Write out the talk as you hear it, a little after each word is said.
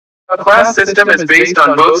A class system is based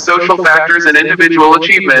on both social factors and individual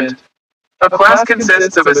achievement. A class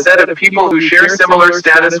consists of a set of people who share similar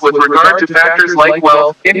status with regard to factors like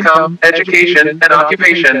wealth, income, education, and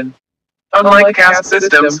occupation. Unlike caste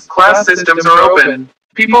systems, class systems are open.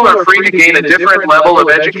 People are free to gain a different level of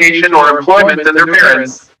education or employment than their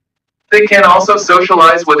parents. They can also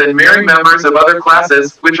socialize with and marry members of other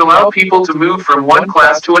classes, which allow people to move from one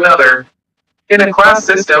class to another. In a class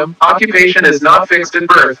system, occupation is not fixed at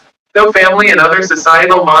birth. Though family and other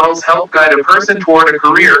societal models help guide a person toward a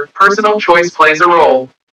career, personal choice plays a role.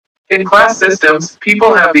 In class systems,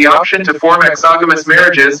 people have the option to form exogamous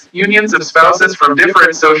marriages, unions of spouses from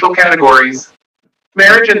different social categories.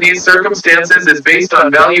 Marriage in these circumstances is based on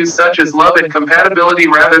values such as love and compatibility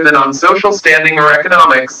rather than on social standing or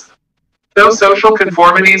economics. Though social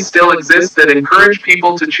conformities still exist that encourage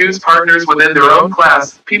people to choose partners within their own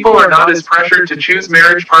class, people are not as pressured to choose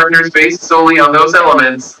marriage partners based solely on those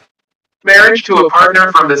elements. Marriage to a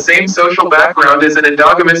partner from the same social background is an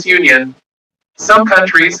endogamous union. Some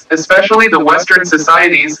countries, especially the Western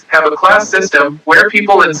societies, have a class system where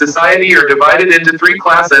people in society are divided into three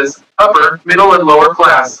classes: upper, middle, and lower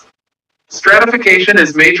class. Stratification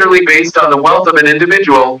is majorly based on the wealth of an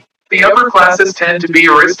individual. The upper classes tend to be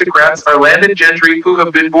aristocrats or landed gentry who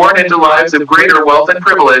have been born into lives of greater wealth and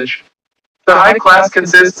privilege. The high class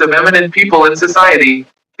consists of eminent people in society.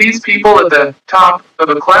 These people at the top of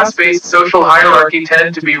a class-based social hierarchy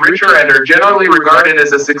tend to be richer and are generally regarded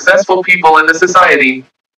as a successful people in the society.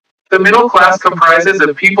 The middle class comprises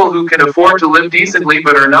of people who can afford to live decently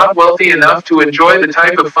but are not wealthy enough to enjoy the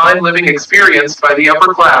type of fine living experienced by the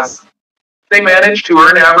upper class. They manage to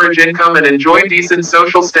earn average income and enjoy decent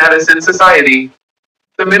social status in society.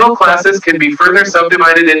 The middle classes can be further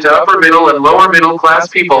subdivided into upper middle and lower middle class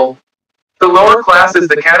people. The lower class is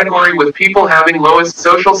the category with people having lowest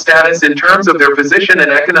social status in terms of their position and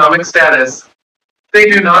economic status. They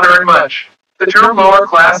do not earn much. The term lower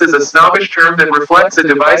class is a snobbish term that reflects a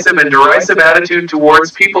divisive and derisive attitude towards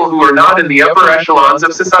people who are not in the upper echelons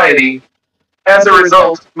of society. As a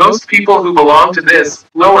result, most people who belong to this,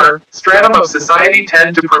 lower, stratum of society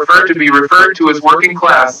tend to prefer to be referred to as working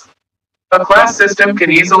class. A class system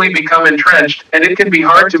can easily become entrenched, and it can be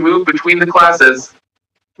hard to move between the classes.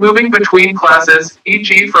 Moving between classes,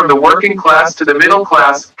 e.g. from the working class to the middle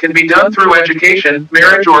class, can be done through education,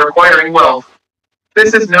 marriage, or acquiring wealth.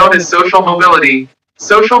 This is known as social mobility.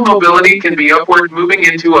 Social mobility can be upward moving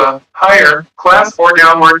into a higher class or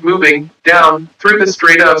downward moving down through the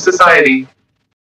strata of society.